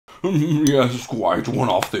Yes, quite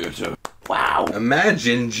one-off theater. Wow.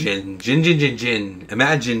 Imagine Jin.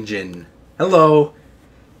 Imagine Jin. Hello.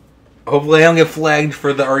 Hopefully I don't get flagged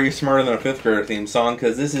for the Are You Smarter Than a Fifth Grader theme song,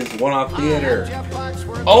 because this is one-off theater.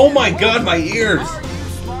 Oh my god, my ears!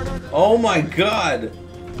 Oh my god.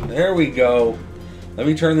 There we go. Let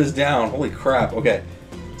me turn this down. Holy crap. Okay.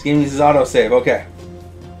 This game uses autosave. Okay.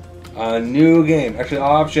 New game. Actually,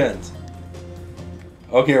 options.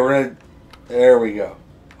 Okay, we're gonna... There we go.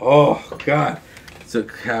 Oh, god. So,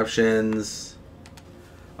 captions.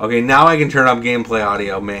 Okay, now I can turn up gameplay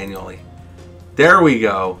audio manually. There we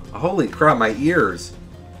go. Holy crap, my ears.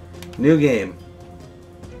 New game.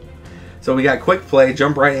 So we got quick play,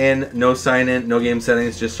 jump right in, no sign in, no game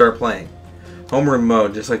settings, just start playing. Homeroom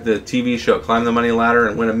mode, just like the TV show, climb the money ladder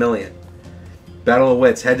and win $1 million. Battle of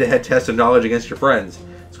Wits, head-to-head test of knowledge against your friends.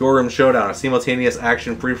 Schoolroom showdown, a simultaneous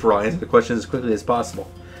action free-for-all, answer the questions as quickly as possible.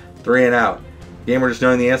 3 and out. Game where just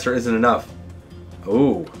knowing the answer isn't enough.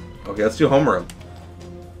 Ooh. Okay, let's do homeroom.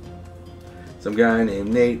 Some guy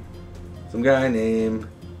named Nate. Some guy named...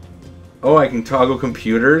 Oh, I can toggle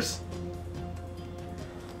computers?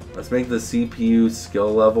 Let's make the CPU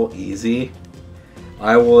skill level easy.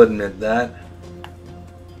 I will admit that.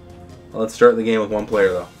 Let's start the game with one player,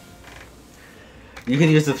 though. You can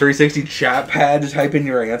use the 360 chat pad to type in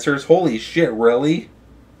your answers. Holy shit, really?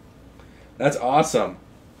 That's awesome.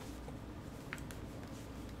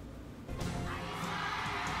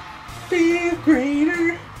 Fifth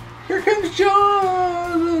grader. Here comes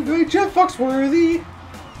John. Jeff Foxworthy.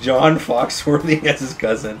 John Foxworthy as his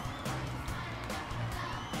cousin.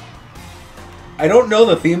 I don't know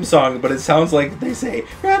the theme song, but it sounds like they say,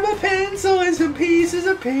 grab a pencil and some pieces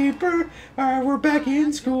of paper. Alright, we're back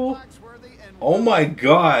in school. Oh my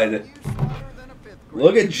god.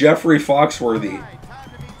 Look at Jeffrey Foxworthy.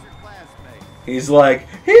 He's like,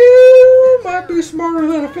 you might be smarter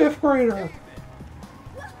than a 5th grader.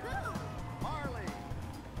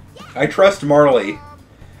 I trust Marley.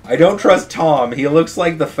 I don't trust Tom. He looks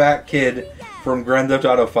like the fat kid from Grand Theft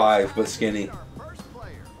Auto 5, but skinny.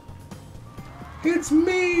 It's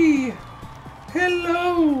me!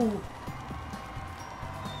 Hello!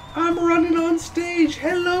 I'm running on stage.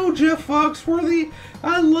 Hello, Jeff Foxworthy.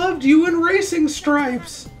 I loved you in Racing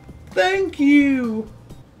Stripes. Thank you.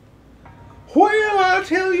 Well, I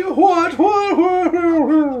tell you what.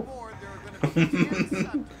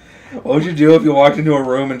 What would you do if you walked into a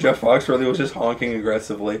room and Jeff Foxworthy was just honking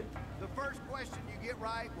aggressively? The first question you get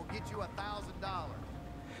right will get you $1,000.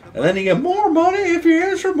 And then you get more money if you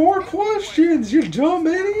answer more questions, you dumb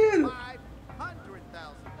idiot.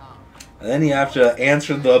 And then you have to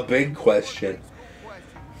answer the big question.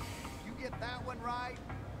 You get that one right,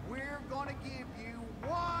 we're going to give you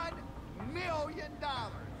 $1 million.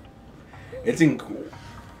 It's in...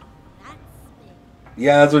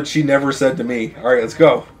 Yeah, that's what she never said to me. Alright, let's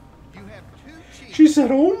go. She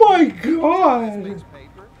said, oh my god.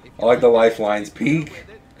 I like the lifelines. Peek.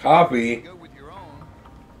 Copy.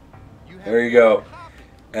 There you go.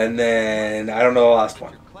 And then, I don't know the last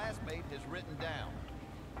one.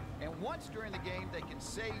 And once during the game, they can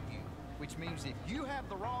save you, which means if you have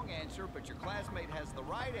the wrong answer, but your classmate has the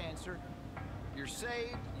right answer, you're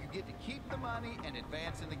saved, you get to keep the money and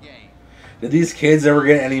advance in the game. Did these kids ever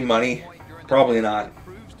get any money? Probably not. If it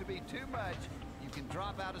proves to be too much, you can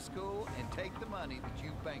drop out of school and take the money that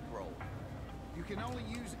you've bankrolled. You can only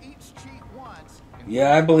use each cheat once.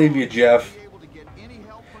 Yeah, I believe you, Jeff.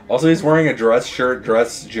 Also, he's wearing a dress shirt,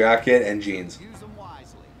 dress jacket, and jeans. Use them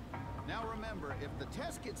wisely. Now remember, if the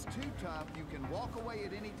test gets too tough, you can walk away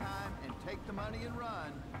at any time and take the money and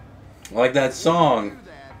run. I like that song.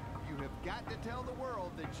 You have got to tell the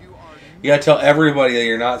world that you are. You gotta tell everybody that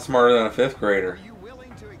you're not smarter than a 5th grader. Are you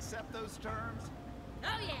willing to accept those terms?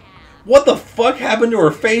 Oh yeah. What the fuck happened to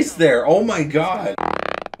her face there? Oh my god.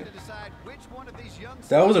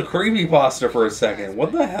 That was a creepypasta for a second.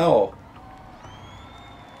 What the hell?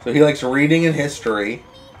 So he likes reading and history.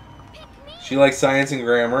 She likes science and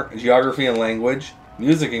grammar, geography and language,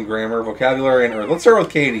 music and grammar, vocabulary and earth. Let's start with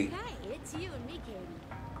Katie. Okay, it's you and me, Katie.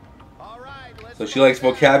 So she likes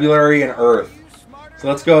vocabulary and earth. So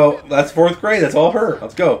let's go. That's 4th grade. That's all her.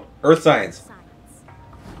 Let's go. Earth science.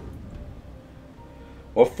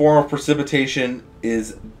 What form of precipitation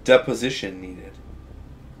is deposition needed?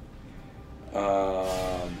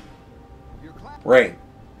 Rain.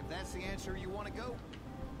 If that's the answer you want to go.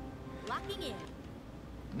 Locking in.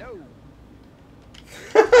 No.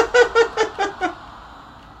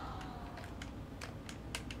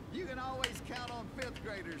 You can always count on 5th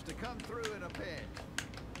graders to come through in a pinch.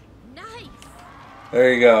 Nice.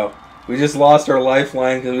 There you go. We just lost our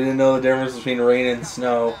lifeline because we didn't know the difference between rain and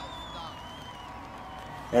snow.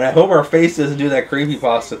 And I hope our face doesn't do that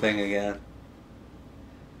creepypasta thing again.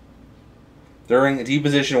 During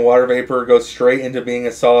deposition, water vapor goes straight into being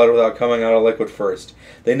a solid without coming out of liquid first.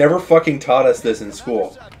 They never fucking taught us this in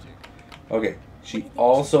school. Okay. She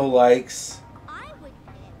also likes... I would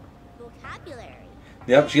pick vocabulary.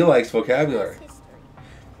 Yep, she likes vocabulary.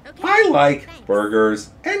 Okay, I like thanks.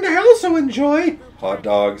 burgers. And I also enjoy hot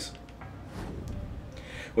dogs.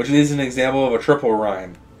 Which is an example of a triple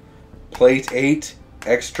rhyme. Plate 8,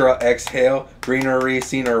 extra, exhale, greenery,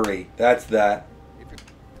 scenery. That's that.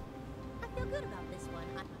 I feel good about this one.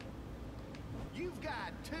 You've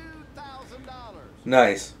got $2,000.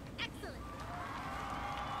 Nice. Excellent.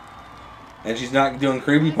 And she's not doing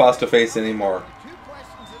creepypasta face anymore. 2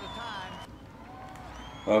 questions at a time.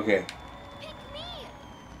 Okay. Pick me.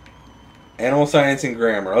 Animal science and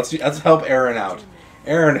grammar. Let's help Aaron out.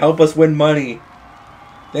 Aaron, help us win money.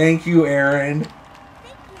 Thank you, Aaron. Thank you.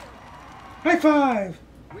 High five.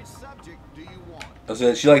 Which subject do you want? Oh,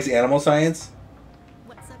 so she likes animal science?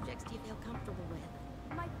 What subjects do you feel comfortable with?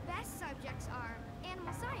 My best subjects are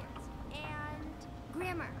animal science and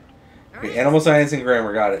grammar. Okay, animal science and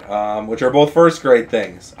grammar, got it. Which are both first grade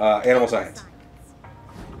things. Animal science.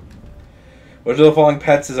 Which of the following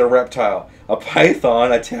pets is a reptile? A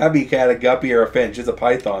python, a tabby cat, a guppy, or a finch? It's a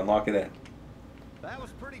python. Lock it in. That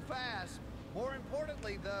was pretty fast. More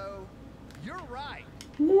importantly, though, you're right.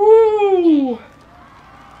 Woo!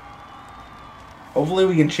 Hopefully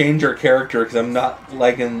we can change our character because I'm not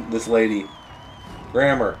liking this lady.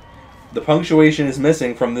 Grammar. The punctuation is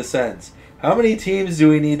missing from this sentence. How many teams do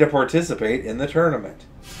we need to participate in the tournament?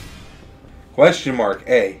 Question mark.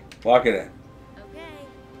 A. Lock it in. Okay.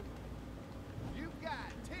 You've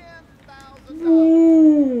got $10,000.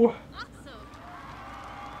 Woo! Awesome.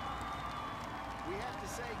 We have to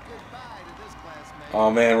say goodbye to this classmate.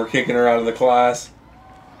 Oh man, we're kicking her out of the class.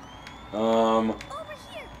 Over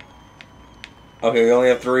here. Okay, we only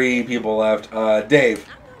have 3 people left. Dave. I'm going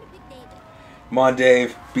to pick David. Come on,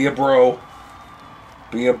 Dave. Be a bro.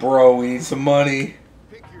 Be a bro. We need some money.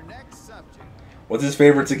 Pick your next subject. What's his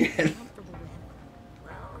favorites again? Comfortable with.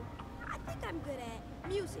 Well, I think I'm good at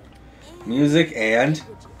music. And Music and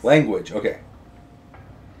language. Okay.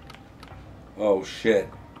 Oh, shit.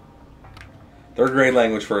 3rd grade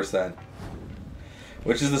language first, then.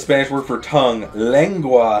 Which is the Spanish word for tongue?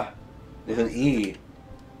 Lengua. With an E.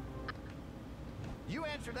 You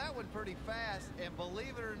answered that one pretty fast, and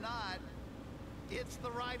believe it or not, it's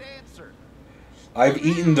the right answer. I've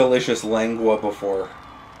eaten delicious lengua before.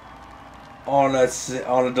 On a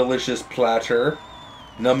delicious platter.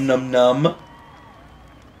 Num num num.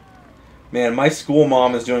 Man, my school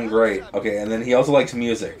mom is doing great. Okay, and then he also likes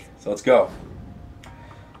music. So let's go.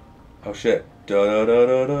 Oh shit. Da da da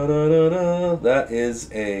da da da da da. That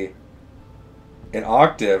is an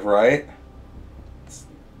octave, right?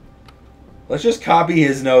 Let's just copy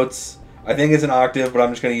his notes. I think it's an octave, but I'm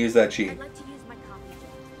just gonna use that cheat. I'd like to use my copy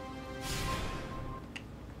jet.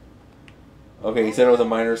 Okay, he said it was a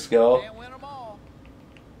minor scale. Can't win them all.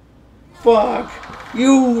 Fuck!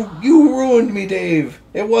 You ruined me, Dave.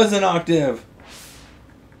 It was an octave.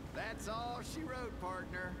 That's all she wrote,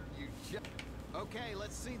 partner. Okay,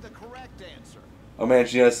 let's see the correct answer. Oh man,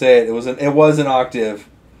 she's gonna say it. It was an octave.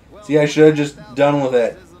 Well, See, I should have just done with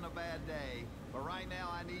it. This isn't a bad day, but right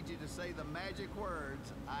now I need you to say the magic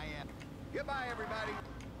words. I am. Goodbye, everybody.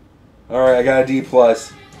 All right, I got a D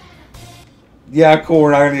plus. Yeah, cool.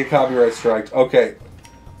 We're not gonna get copyright striked. Okay.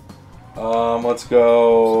 Let's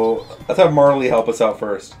go. Let's have Marley help us out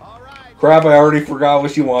first. All right. Crap! I already forgot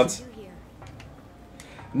what she wants. You're here.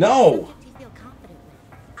 No. Subject you feel confident with.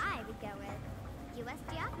 I would go with U.S.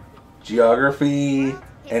 geography. Geography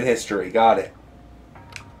and history. Got it.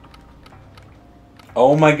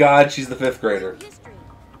 Oh my God, she's the 5th grader. History.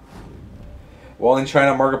 While in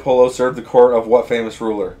China, Marco Polo served the court of what famous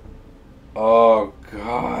ruler? Oh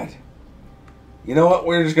God. You know what?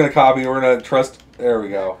 We're just gonna copy. We're gonna trust. There we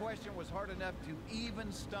go. That question was hard enough to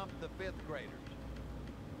even stump the 5th graders.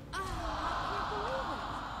 Oh,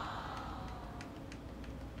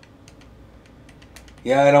 I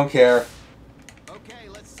Yeah, I don't care. Okay,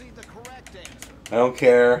 let's see the correct answer. I don't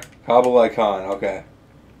care. Kabul icon. Okay.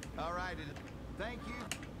 All right. Thank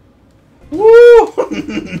you.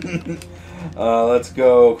 Woo! Let's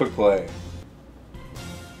go. Quick play.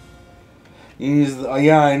 You use the,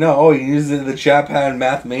 yeah, I know. Oh, you use the chat pad in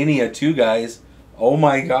Mathmania too, guys. Oh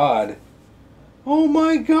my God. Oh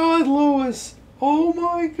my God, Lois. Oh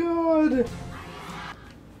my God.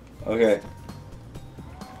 Okay.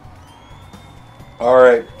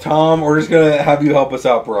 Alright, Tom, we're just gonna have you help us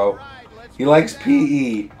out, bro. He likes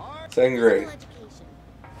PE. 2nd grade. Physical education.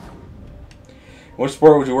 What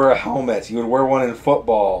sport would you wear a helmet? You would wear one in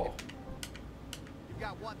football. You've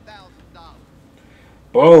got $1,000.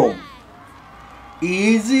 Boom.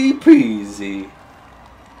 Easy peasy.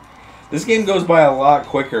 This game goes by a lot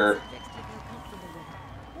quicker.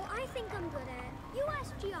 Well, I think I'm good at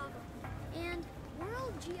U.S. geography and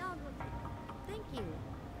world geography. Thank you.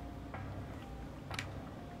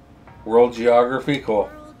 World geography? Cool.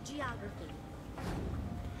 World geography.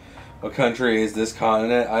 What country is this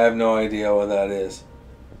continent? I have no idea what that is.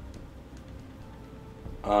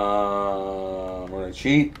 We're going to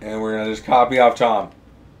cheat, and we're going to just copy off Tom.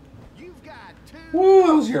 You've got Woo,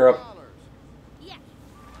 that was Europe. $2. Yeah.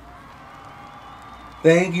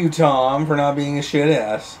 Thank you, Tom, for not being a shit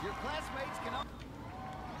ass. Your classmates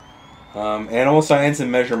can... Animal science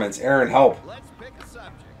and measurements. Aaron, help. Let's pick a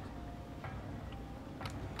subject.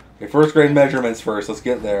 Okay, first grade measurements first. Let's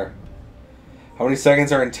get there. How many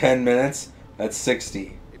seconds are in 10 minutes? That's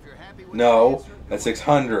 60. If you're happy with No, your answer, that's go ahead,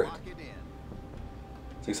 600. lock it in.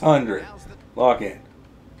 600. Now's the- Lock in.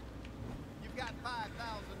 You've got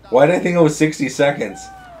 $5,000. Why did I think it was 60 seconds?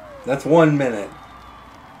 That's 1 minute.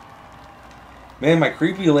 Man, my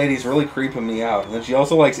creepy lady's really creeping me out. And then she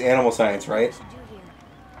also likes animal science, right? What should do here?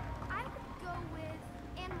 I would go with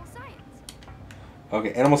animal science.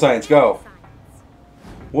 Okay, animal science, go. Science.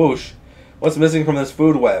 Whoosh. What's missing from this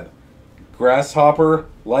food web? Grasshopper,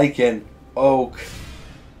 lichen, oak.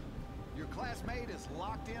 Your classmate is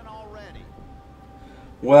locked in already.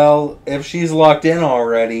 Well, if she's locked in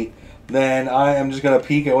already, then I am just going to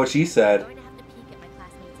peek at what she I'm said. going to have to peek at my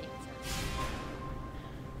classmate's answer.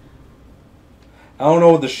 I don't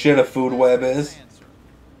know what the shit a food web is. Answer.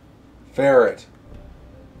 Ferret.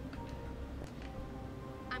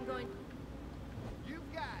 I'm going.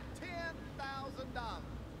 You've got $10,000.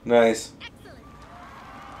 Nice. Excellent.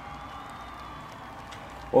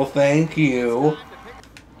 Well, thank you. Time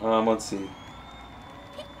to pick Let's see.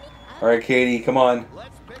 Alright, Katie, come on.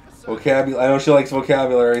 Let's pick a subject. Vocabulary. I know she likes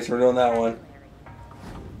vocabulary, so we're doing that one.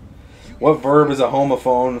 What verb is a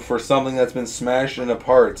homophone for something that's been smashed into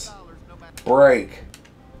parts? No matter- Break.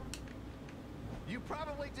 You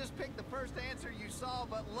probably just picked the first answer you saw,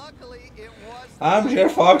 but luckily it was. I'm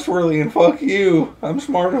Jeff Foxworthy, and fuck you. I'm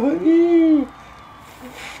smarter than you.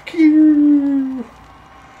 Fuck you.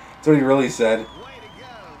 That's what he really said. Way to go.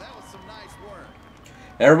 That was some nice work.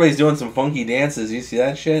 Everybody's doing some funky dances. You see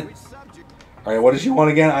that shit? Which subject? Alright, what did you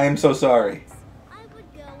want again? I am so sorry. I would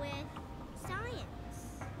go with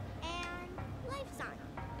science and life science.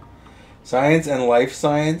 Science and life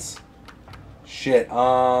science? Shit,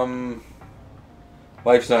 life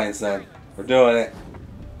science then. We're doing it.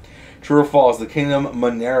 True or false? The kingdom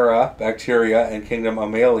Monera, bacteria, and kingdom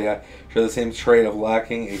Mammalia share the same trait of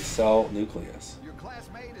lacking a cell nucleus. Your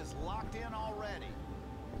classmate is locked in already.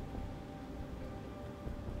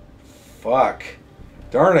 Fuck.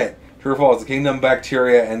 Darn it. True or false? The kingdom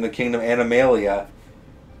bacteria and the kingdom Animalia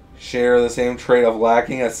share the same trait of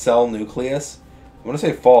lacking a cell nucleus. I'm going to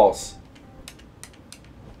say false.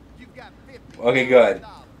 You've got $50,000. Okay, good.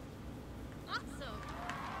 Awesome.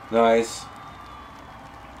 Nice.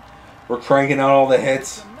 We're cranking out all the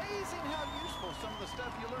hits. It's amazing how useful some of the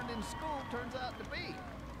stuff you learned in school turns out to be.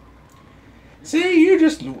 See, you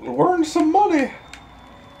just earned some money.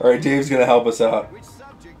 Alright, Dave's going to help us out. Which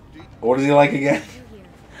subject do you... What does he like again? Do here.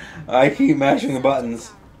 I keep mashing the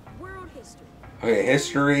buttons. World history. Okay,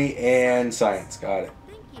 history and science. Got it.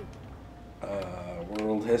 Thank you.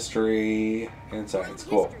 World history and science. World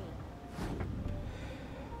Cool. history.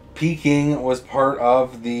 Peking was part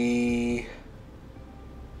of the...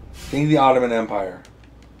 I think the Ottoman Empire.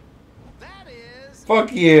 That is...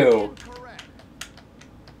 Fuck you. incorrect.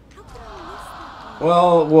 How could I miss that?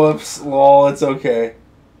 Well, whoops. Lol, it's okay.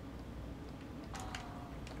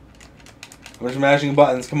 I'm just mashing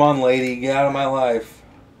buttons. Come on, lady. Get out of my life.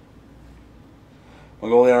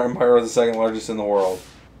 Mongolian Empire was the second largest in the world.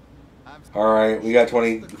 Alright, we got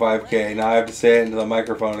 25k. Now I have to say it into the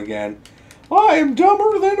microphone again. I am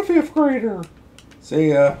dumber than a 5th grader. See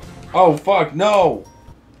ya. Oh, fuck, no.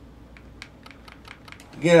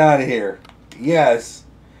 Get out of here. Yes.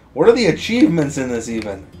 What are the achievements in this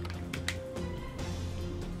even?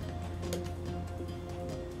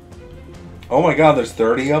 Oh my god, there's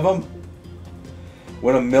 30 of them?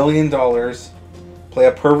 Win $1 million. Play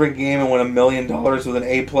a perfect game and win $1 million with an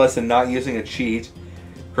A+ and not using a cheat.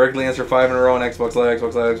 Correctly answer 5 in a row on Xbox Live,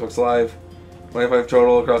 Xbox Live, Xbox Live. 25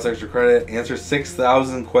 total across extra credit. Answer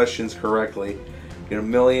 6,000 questions correctly. Get $1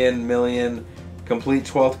 million. Complete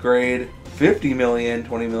 12th grade. 50 million,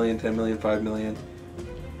 20 million, 10 million, 5 million.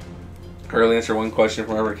 Correctly answer 1 question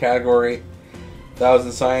from every category.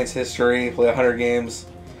 1,000 science, history. Play 100 games.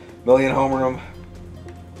 $1 million homeroom.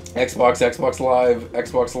 Xbox, Xbox Live,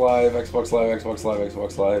 Xbox Live, Xbox Live, Xbox Live,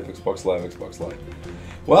 Xbox Live, Xbox Live, Xbox Live.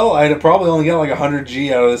 Well, I'd probably only get like 100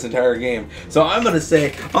 G out of this entire game. So I'm going to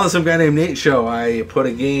say, on some guy named Nate show, I put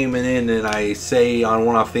a game in and I say on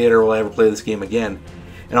One Off Theater, will I ever play this game again?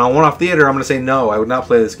 And on One Off Theater, I'm going to say no, I would not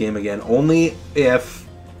play this game again. Only if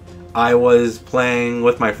I was playing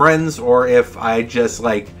with my friends or if I just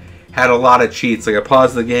like had a lot of cheats. Like I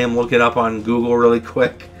pause the game, look it up on Google really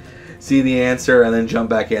quick, see the answer, and then jump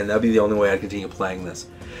back in. That'd be the only way I'd continue playing this.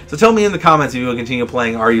 So tell me in the comments if you will continue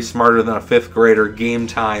playing Are You Smarter Than a 5th Grader Game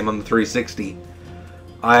Time on the 360.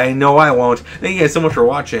 I know I won't. Thank you guys so much for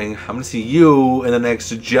watching. I'm going to see you in the next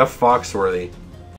Jeff Foxworthy.